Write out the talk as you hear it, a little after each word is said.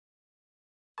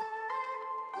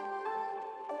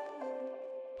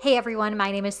Hey everyone,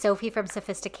 my name is Sophie from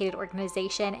Sophisticated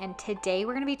Organization, and today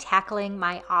we're going to be tackling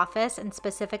my office and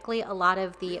specifically a lot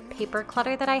of the paper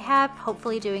clutter that I have,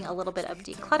 hopefully doing a little bit of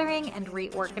decluttering and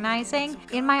reorganizing.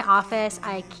 In my office,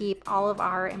 I keep all of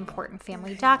our important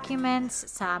family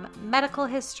documents, some medical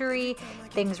history,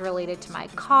 things related to my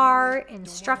car,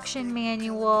 instruction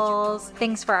manuals,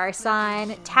 things for our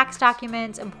son, tax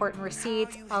documents, important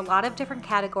receipts, a lot of different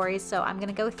categories. So I'm going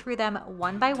to go through them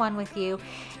one by one with you,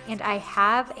 and I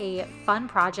have a fun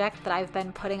project that I've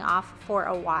been putting off for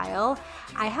a while.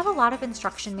 I have a lot of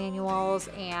instruction manuals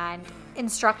and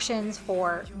instructions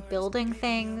for building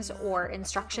things, or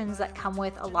instructions that come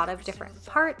with a lot of different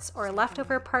parts or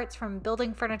leftover parts from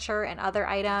building furniture and other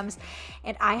items.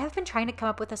 And I have been trying to come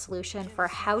up with a solution for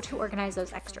how to organize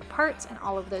those extra parts and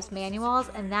all of those manuals.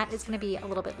 And that is going to be a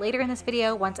little bit later in this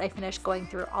video. Once I finish going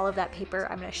through all of that paper,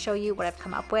 I'm going to show you what I've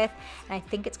come up with. And I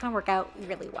think it's going to work out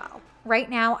really well.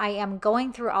 Right now, I am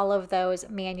going through all of those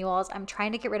manuals. I'm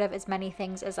trying to get rid of as many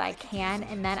things as I can,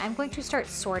 and then I'm going to start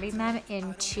sorting them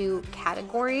into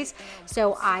categories.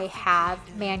 So I have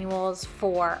manuals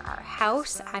for our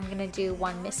house. I'm gonna do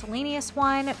one miscellaneous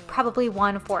one, probably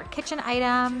one for kitchen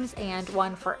items and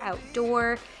one for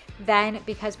outdoor. Then,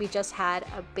 because we just had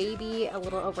a baby a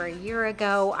little over a year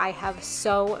ago, I have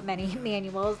so many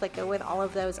manuals that go with all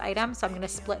of those items. So I'm going to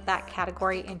split that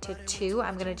category into two.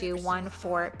 I'm going to do one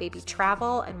for baby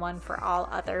travel and one for all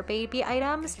other baby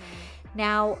items.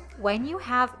 Now, when you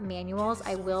have manuals,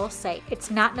 I will say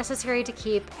it's not necessary to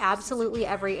keep absolutely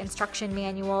every instruction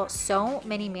manual. So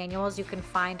many manuals you can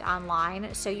find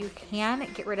online, so you can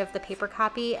get rid of the paper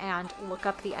copy and look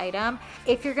up the item.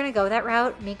 If you're going to go that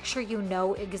route, make sure you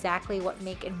know exactly what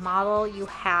make and model you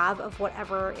have of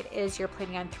whatever it is you're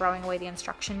planning on throwing away the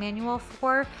instruction manual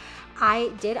for.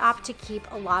 I did opt to keep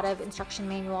a lot of instruction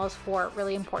manuals for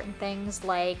really important things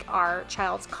like our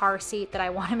child's car seat that I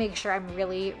want to make sure I'm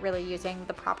really using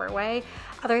the proper way.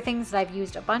 Other things that I've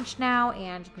used a bunch now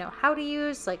and know how to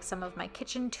use, like some of my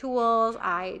kitchen tools,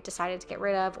 I decided to get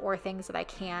rid of, or things that I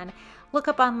can look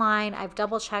up online. I've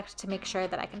double checked to make sure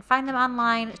that I can find them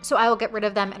online, so I will get rid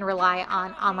of them and rely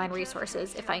on online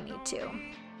resources if I need to.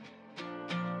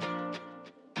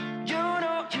 You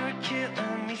know you're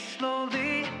killing me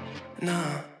slowly. No,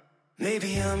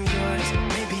 maybe I'm yours,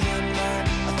 maybe I'm not.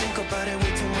 I think about it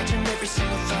way too much, and every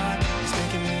single thought is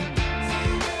making me.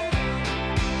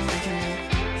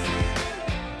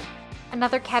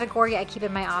 Another category I keep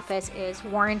in my office is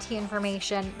warranty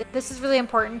information. This is really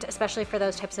important, especially for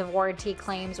those types of warranty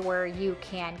claims where you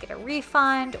can get a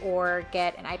refund or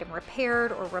get an item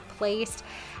repaired or replaced.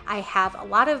 I have a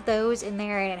lot of those in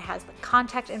there, and it has the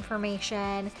contact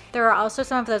information. There are also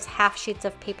some of those half sheets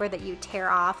of paper that you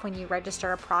tear off when you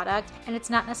register a product, and it's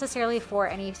not necessarily for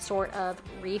any sort of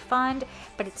refund,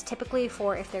 but it's typically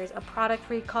for if there's a product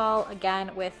recall.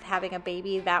 Again, with having a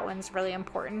baby, that one's really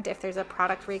important. If there's a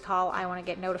product recall, I want to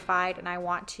get notified, and I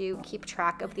want to keep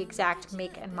track of the exact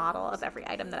make and model of every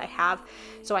item that I have.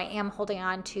 So I am holding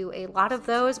on to a lot of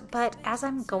those, but as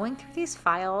I'm going through these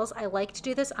files, I like to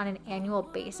do this on an annual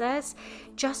basis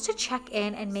just to check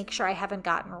in and make sure I haven't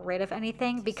gotten rid of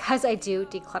anything, because I do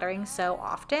decluttering so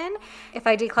often. If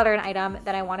I declutter an item,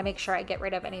 then I want to make sure I get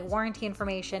rid of any warranty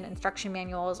information, instruction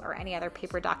manuals, or any other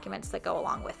paper documents that go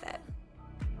along with it.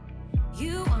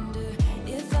 You wonder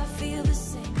if I feel the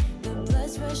same, the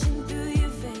blood's rushing through your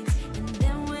veins, and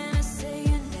then when I say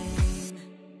your name,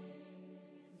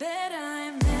 bet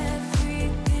I'm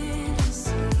everything you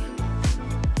see.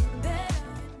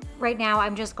 Right now,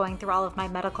 I'm just going through all of my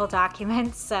medical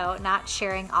documents, so not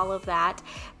sharing all of that,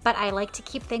 but I like to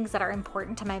keep things that are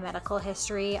important to my medical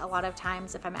history. A lot of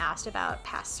times, if I'm asked about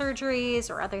past surgeries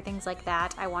or other things like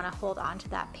that, I want to hold on to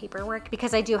that paperwork,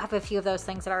 because I do have a few of those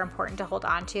things that are important to hold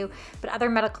on to. But other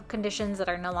medical conditions that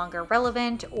are no longer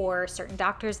relevant, or certain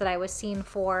doctors that I was seen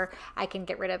for, I can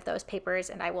get rid of those papers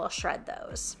and I will shred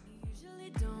those. Usually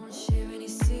don't share any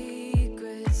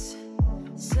secrets.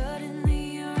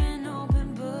 Suddenly you're an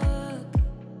open book.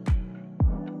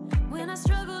 When I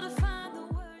struggle to find the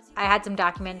words. I had some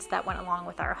documents that went along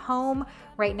with our home.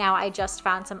 Right now, I just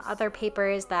found some other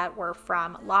papers that were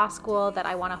from law school that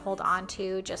I want to hold on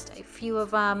to, just a few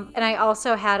of them. And I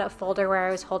also had a folder where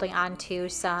I was holding on to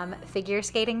some figure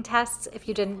skating tests. If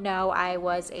you didn't know, I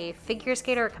was a figure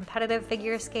skater, a competitive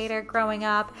figure skater growing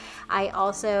up. I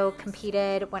also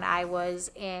competed when I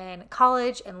was in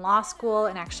college and law school,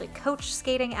 and actually coached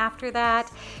skating after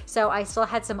that. So I still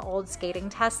had some old skating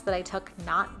tests that I took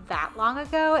not that long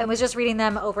ago, and was just reading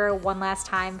them over one last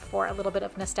time for a little bit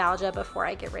of nostalgia before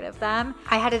I get rid of them.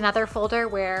 I had another folder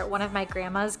where one of my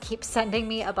grandmas keeps sending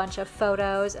me a bunch of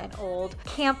photos and old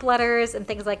camp letters and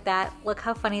things like that. Look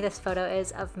how funny this photo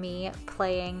is of me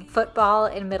playing football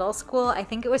in middle school. I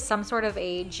think it was some sort of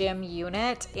a gym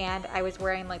unit and I was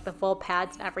wearing like the full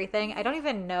pads and everything. I don't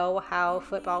even know how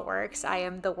football works. I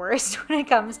am the worst when it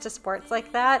comes to sports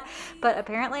like that, but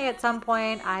apparently at some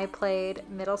point I played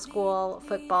middle school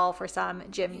football for some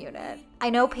gym unit. I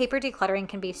know paper decluttering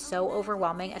can be so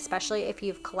overwhelming, especially if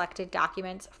you've collected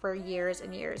documents for years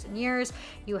and years and years.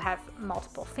 You have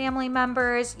multiple family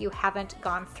members, you haven't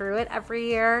gone through it every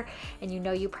year, and you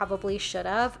know you probably should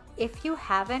have. If you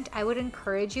haven't, I would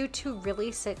encourage you to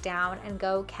really sit down and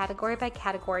go category by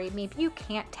category. Maybe you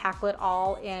can't tackle it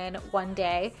all in one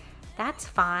day. That's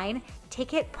fine.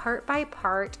 Take it part by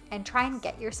part and try and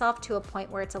get yourself to a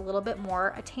point where it's a little bit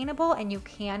more attainable and you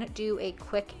can do a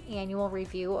quick annual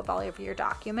review of all of your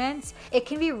documents. It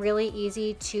can be really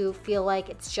easy to feel like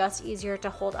it's just easier to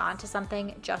hold on to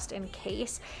something just in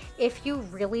case. If you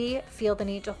really feel the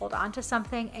need to hold on to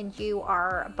something and you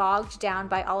are bogged down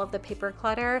by all of the paper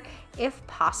clutter, if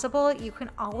possible, you can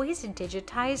always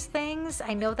digitize things.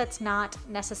 I know that's not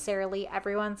necessarily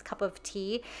everyone's cup of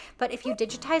tea, but if you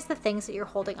digitize the things that you're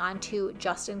holding on to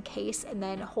just in case and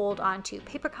then hold on to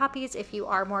paper copies if you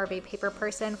are more of a paper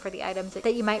person for the items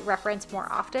that you might reference more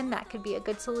often, that could be a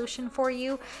good solution for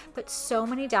you. But so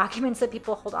many documents that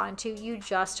people hold on to, you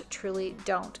just truly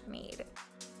don't need.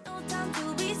 No time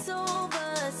to be sober,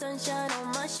 sunshine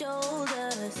on my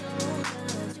shoulders.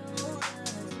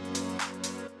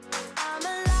 I'm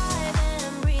alive and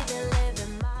I'm breathing,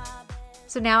 living my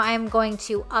best. So now I'm going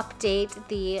to update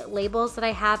the labels that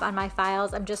I have on my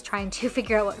files. I'm just trying to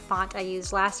figure out what font I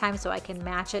used last time so I can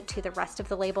match it to the rest of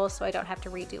the labels so I don't have to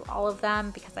redo all of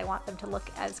them because I want them to look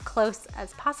as close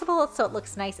as possible so it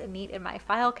looks nice and neat in my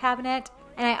file cabinet.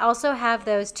 And I also have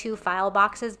those 2 file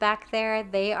boxes back there.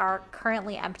 They are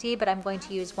currently empty, but I'm going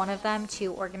to use one of them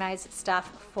to organize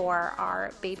stuff for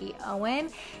our baby Owen.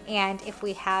 And if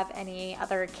we have any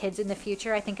other kids in the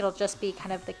future, I think it'll just be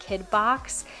kind of the kid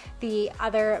box. The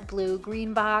other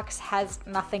blue-green box has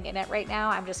nothing in it right now.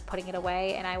 I'm just putting it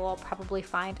away and I will probably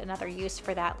find another use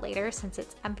for that later since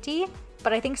it's empty.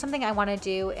 But I think something I want to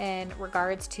do in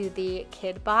regards to the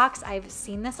kid box, I've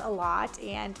seen this a lot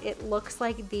and it looks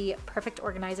like the perfect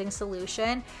organizing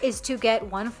solution is to get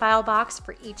one file box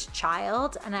for each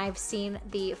child. And I've seen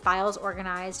the files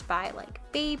organized by like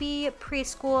baby,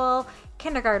 preschool,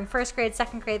 kindergarten, first grade,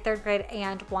 second grade, third grade,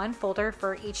 and one folder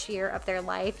for each year of their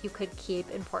life. You could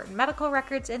keep important medical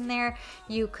records in there.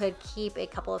 You could keep a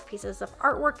couple of pieces of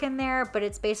artwork in there, but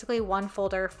it's basically one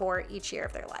folder for each year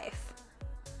of their life.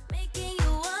 Making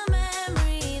you a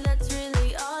memory, that's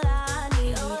really all I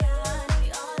need. I'm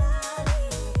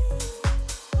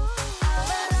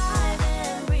alive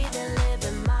and breathing,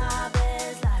 living my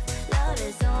best life. Love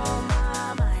is on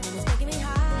my mind and it's making me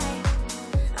high.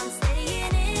 I'm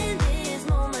staying in this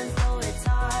moment, though it's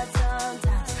hard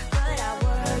sometimes, but I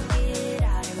work it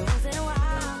out every once in a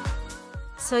while.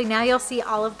 So now you'll see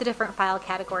all of the different file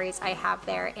categories I have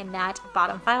there in that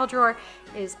bottom file drawer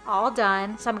is all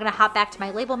done. So I'm gonna hop back to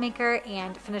my label maker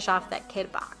and finish off that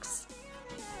kid box.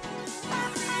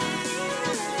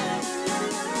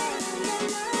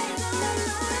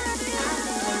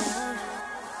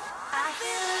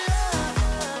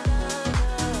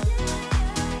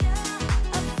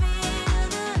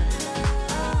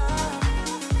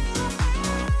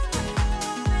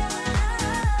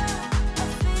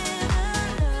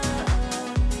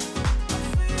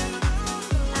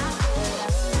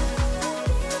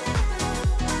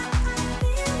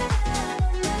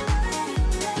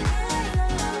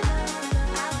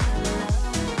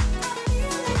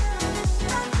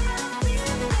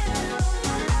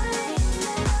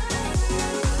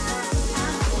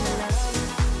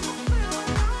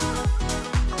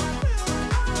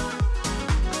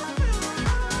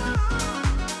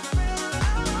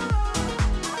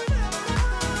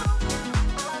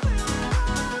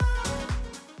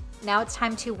 Now it's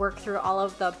time to work through all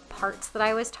of the parts that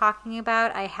I was talking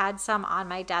about. I had some on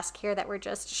my desk here that were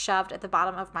just shoved at the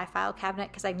bottom of my file cabinet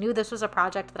because I knew this was a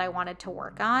project that I wanted to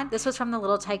work on. This was from the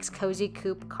Little Tikes Cozy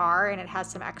Coupe car and it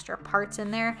has some extra parts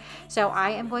in there. So I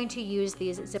am going to use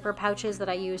these zipper pouches that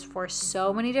I use for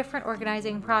so many different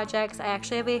organizing projects. I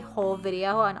actually have a whole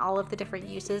video on all of the different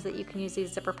uses that you can use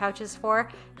these zipper pouches for.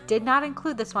 Did not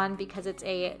include this one because it's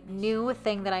a new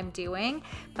thing that I'm doing,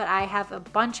 but I have a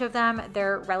bunch of them.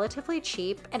 They're relatively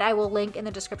cheap and I will link in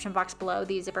the description description box below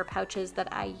the zipper pouches that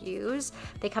I use.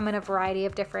 They come in a variety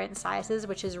of different sizes,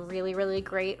 which is really, really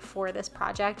great for this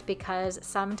project because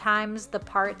sometimes the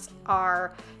parts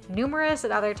are numerous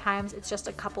and other times it's just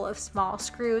a couple of small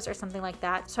screws or something like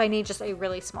that. So I need just a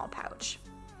really small pouch.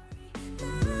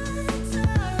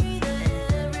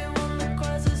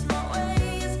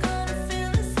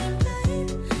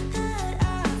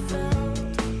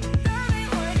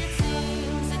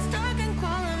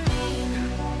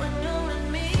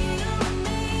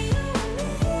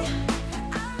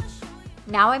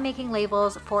 Now I'm making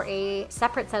labels for a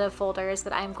separate set of folders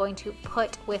that I'm going to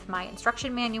put with my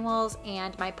instruction manuals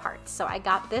and my parts. So I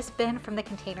got this bin from the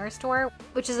Container Store,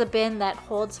 which is a bin that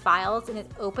holds files and it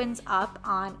opens up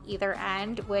on either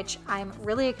end, which I'm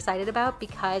really excited about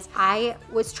because I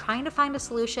was trying to find a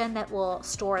solution that will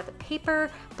store the paper,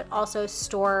 but also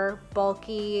store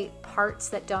bulky parts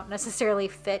that don't necessarily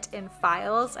fit in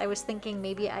files. I was thinking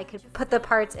maybe I could put the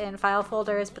parts in file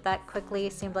folders, but that quickly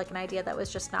seemed like an idea that was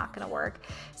just not going to work.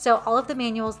 So all of the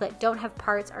manuals that don't have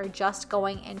parts are just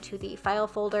going into the file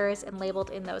folders and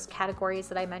labeled in those categories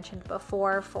that I mentioned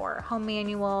before for home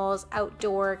manuals,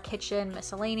 outdoor, kitchen,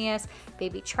 miscellaneous,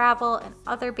 baby travel, and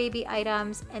other baby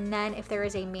items. And then if there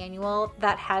is a manual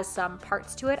that has some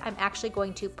parts to it, I'm actually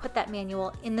going to put that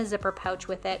manual in the zipper pouch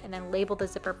with it and then label the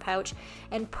zipper pouch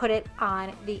and put it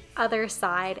on the other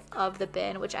side of the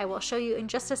bin, which I will show you in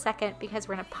just a second because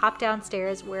we're gonna pop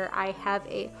downstairs where I have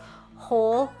a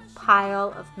whole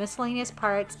pile of miscellaneous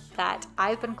parts that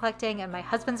I've been collecting and my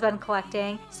husband's been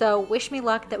collecting. So wish me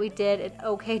luck that we did an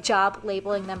okay job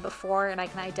labeling them before and I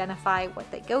can identify what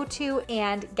they go to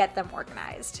and get them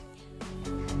organized.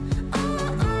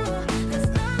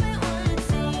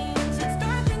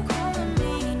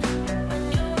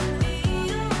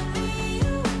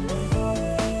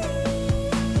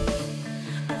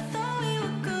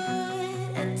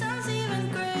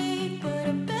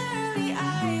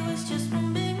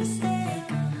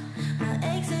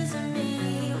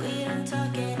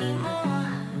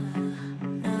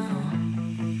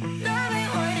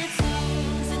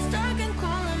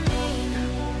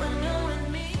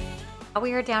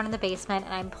 We are down in the basement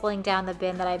and I'm pulling down the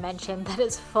bin that I mentioned that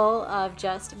is full of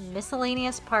just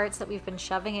miscellaneous parts that we've been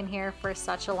shoving in here for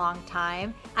such a long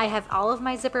time. I have all of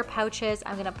my zipper pouches.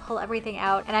 I'm gonna pull everything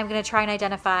out and I'm gonna try and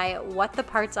identify what the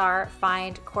parts are,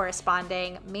 find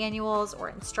corresponding manuals or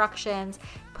instructions,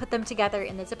 put them together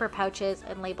in the zipper pouches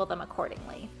and label them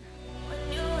accordingly.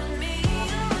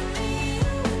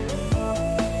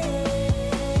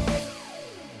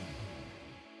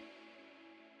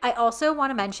 I also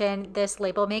want to mention this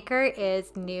label maker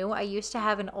is new. I used to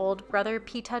have an old Brother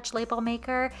P-Touch label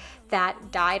maker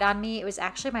that died on me. It was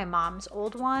actually my mom's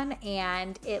old one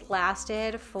and it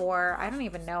lasted for, I don't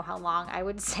even know how long. I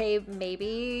would say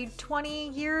maybe 20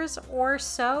 years or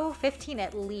so, 15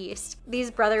 at least. These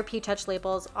Brother P-Touch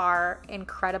labels are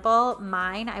incredible.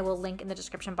 Mine, I will link in the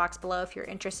description box below if you're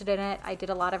interested in it. I did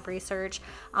a lot of research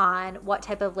on what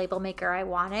type of label maker I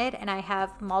wanted and I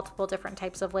have multiple different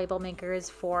types of label makers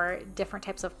for different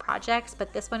types of projects,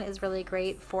 but this one is really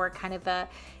great for kind of a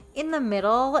in the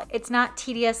middle. It's not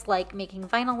tedious like making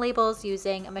vinyl labels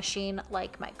using a machine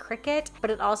like my Cricut, but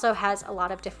it also has a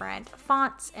lot of different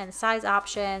fonts and size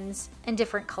options and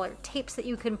different colored tapes that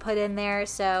you can put in there.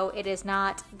 So it is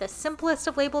not the simplest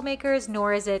of label makers,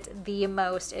 nor is it the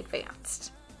most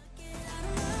advanced.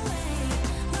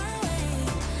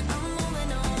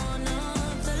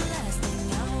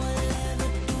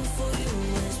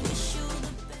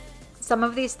 Some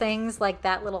of these things, like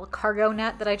that little cargo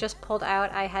net that I just pulled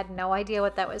out, I had no idea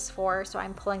what that was for, so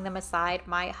I'm pulling them aside.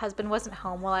 My husband wasn't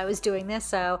home while I was doing this,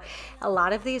 so a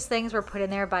lot of these things were put in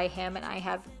there by him, and I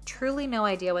have truly no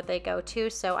idea what they go to,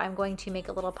 so I'm going to make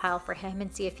a little pile for him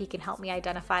and see if he can help me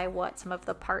identify what some of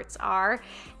the parts are.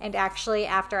 And actually,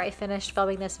 after I finished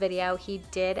filming this video, he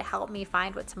did help me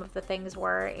find what some of the things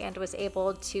were and was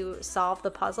able to solve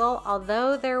the puzzle,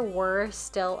 although there were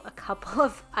still a couple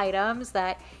of items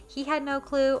that he had no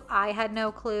clue, I had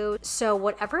no clue. So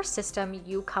whatever system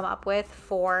you come up with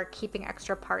for keeping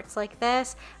extra parts like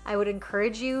this, I would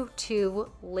encourage you to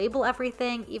label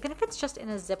everything, even if it's just in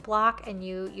a Ziploc and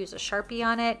you use a Sharpie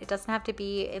on it. It doesn't have to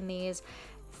be in these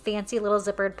fancy little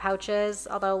zippered pouches,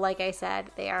 although like I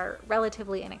said, they are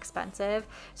relatively inexpensive.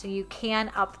 So you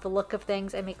can up the look of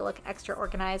things and make it look extra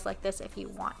organized like this if you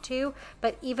want to.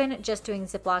 But even just doing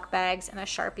Ziploc bags and a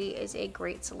Sharpie is a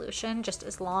great solution, just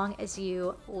as long as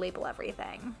you label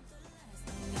everything.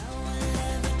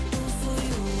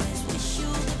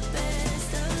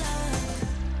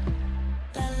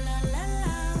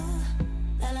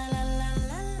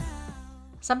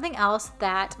 Something else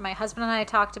that my husband and I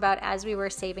talked about as we were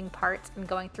saving parts and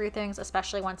going through things,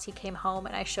 especially once he came home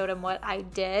and I showed him what I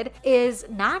did, is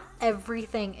not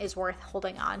everything is worth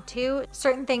holding on to.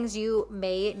 Certain things you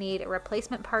may need a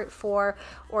replacement part for,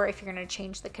 or if you're going to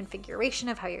change the configuration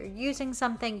of how you're using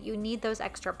something, you need those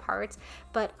extra parts.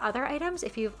 But other items,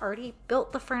 if you've already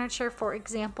built the furniture, for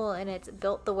example, and it's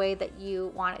built the way that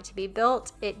you want it to be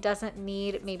built, it doesn't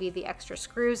need maybe the extra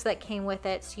screws that came with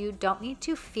it. So you don't need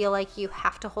to feel like you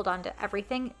have to hold on to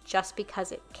everything just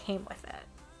because it came with it.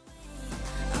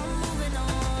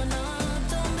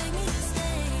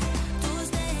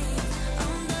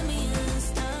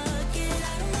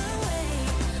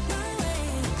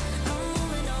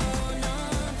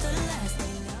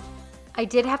 I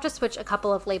did have to switch a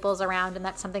couple of labels around, and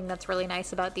that's something that's really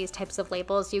nice about these types of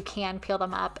labels. You can peel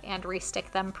them up and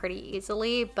restick them pretty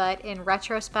easily, but in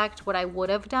retrospect, what I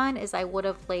would have done is I would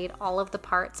have laid all of the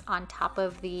parts on top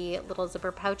of the little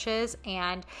zipper pouches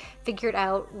and figured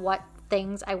out what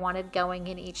things I wanted going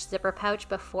in each zipper pouch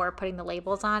before putting the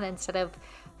labels on, instead of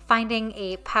finding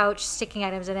a pouch, sticking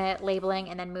items in it, labeling,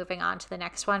 and then moving on to the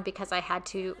next one, because I had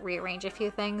to rearrange a few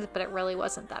things, but it really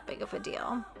wasn't that big of a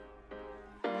deal.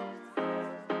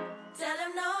 Tell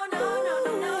him no, no, no,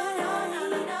 no, no, no,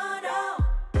 no, no,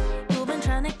 no. You've been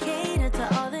trying to cater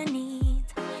to all the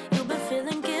needs. You've been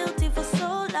feeling guilty for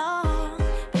so long.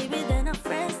 Baby, they're not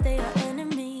friends, they are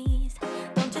enemies.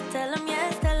 Don't you tell them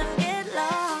yes, tell them get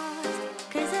lost.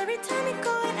 Cause every time you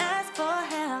go and ask for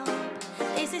help,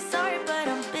 they say sorry, but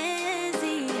I'm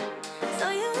busy. So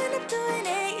you end up doing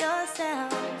it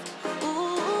yourself.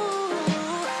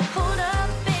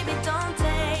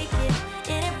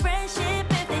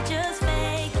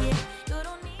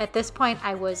 At this point,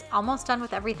 I was almost done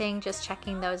with everything, just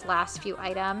checking those last few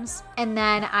items. And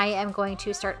then I am going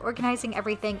to start organizing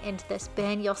everything into this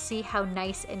bin. You'll see how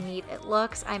nice and neat it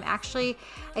looks. I'm actually,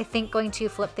 I think, going to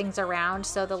flip things around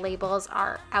so the labels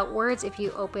are outwards if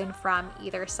you open from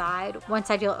either side. One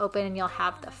side you'll open and you'll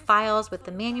have the files with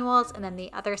the manuals, and then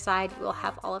the other side you will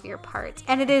have all of your parts.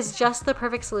 And it is just the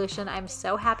perfect solution. I'm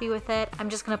so happy with it. I'm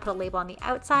just gonna put a label on the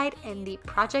outside and the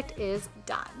project is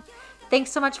done. Thanks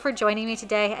so much for joining me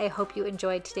today. I hope you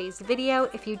enjoyed today's video.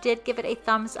 If you did, give it a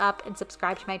thumbs up and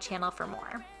subscribe to my channel for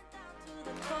more.